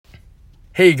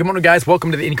Hey, good morning, guys.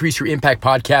 Welcome to the Increase Your Impact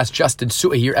podcast. Justin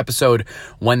Su'a here, episode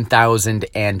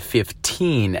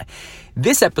 1015.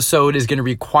 This episode is going to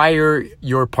require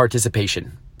your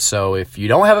participation. So if you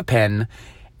don't have a pen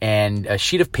and a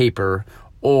sheet of paper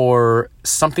or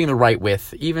something to write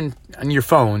with, even on your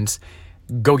phones,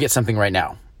 go get something right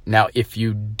now. Now, if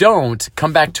you don't,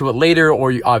 come back to it later,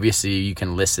 or obviously you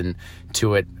can listen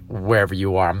to it wherever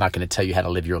you are. I'm not going to tell you how to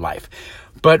live your life.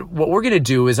 But what we're going to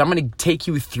do is I'm going to take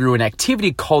you through an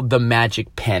activity called the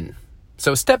Magic Pen.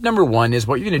 So step number one is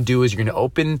what you're going to do is you're going to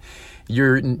open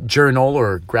your journal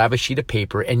or grab a sheet of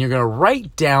paper and you're going to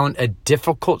write down a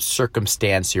difficult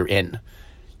circumstance you're in.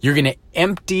 You're going to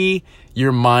empty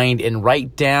your mind and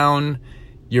write down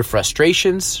your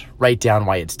frustrations, write down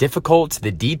why it's difficult,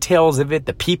 the details of it,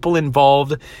 the people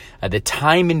involved, the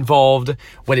time involved,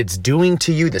 what it's doing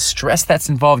to you, the stress that's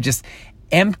involved. Just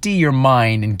empty your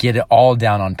mind and get it all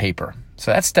down on paper.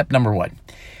 So that's step number one.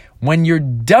 When you're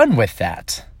done with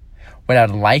that, what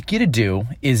I'd like you to do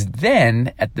is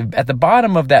then at the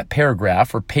bottom of that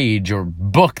paragraph or page or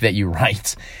book that you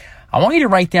write, I want you to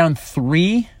write down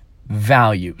 3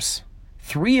 values.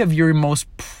 3 of your most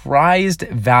prized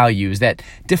values that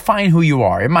define who you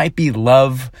are. It might be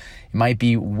love, it might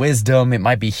be wisdom, it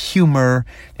might be humor,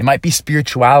 it might be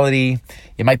spirituality,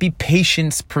 it might be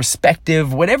patience,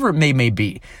 perspective, whatever it may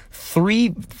be. 3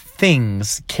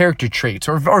 things, character traits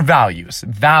or values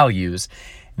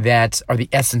that are the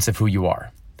essence of who you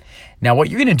are. Now, what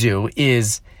you're going to do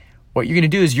is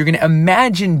you're going to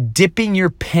imagine dipping your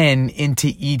pen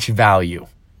into each value.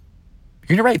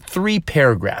 You're going to write 3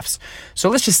 paragraphs. So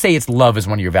let's just say it's love is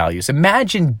one of your values.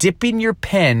 Imagine dipping your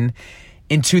pen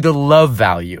into the love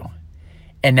value.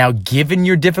 And now, given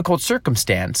your difficult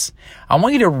circumstance, I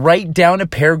want you to write down a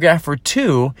paragraph or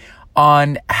 2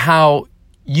 on how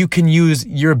you can use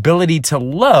your ability to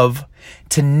love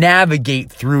to navigate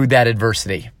through that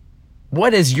adversity.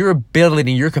 What is your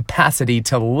ability, your capacity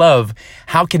to love?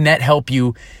 How can that help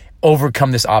you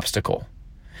overcome this obstacle?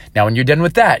 Now, when you're done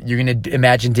with that, you're going to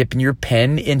imagine dipping your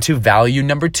pen into value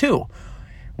number 2.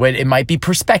 When it might be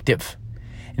perspective.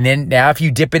 And then now if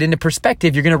you dip it into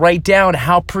perspective, you're going to write down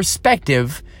how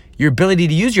perspective, your ability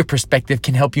to use your perspective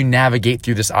can help you navigate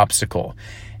through this obstacle.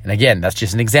 And again, that's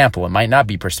just an example. It might not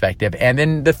be perspective. And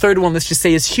then the third one, let's just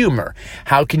say, is humor.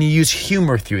 How can you use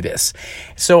humor through this?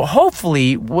 So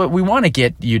hopefully what we want to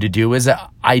get you to do is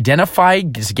identify,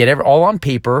 just get it all on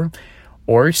paper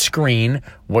or screen,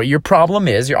 what your problem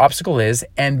is, your obstacle is,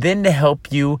 and then to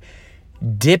help you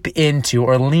dip into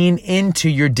or lean into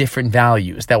your different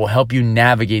values that will help you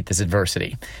navigate this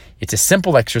adversity. It's a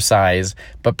simple exercise,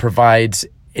 but provides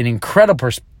an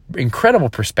incredible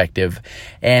perspective,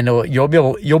 and you'll be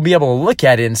able to look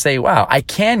at it and say, wow, I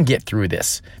can get through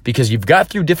this, because you've got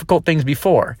through difficult things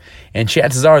before. And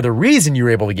chances are the reason you were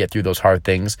able to get through those hard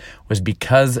things was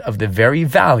because of the very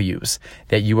values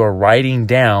that you are writing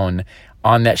down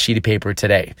on that sheet of paper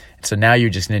today. So now you're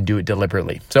just going to do it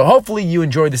deliberately. So hopefully you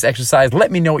enjoyed this exercise.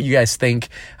 Let me know what you guys think.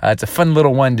 It's a fun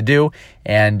little one to do,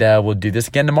 and we'll do this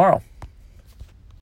again tomorrow.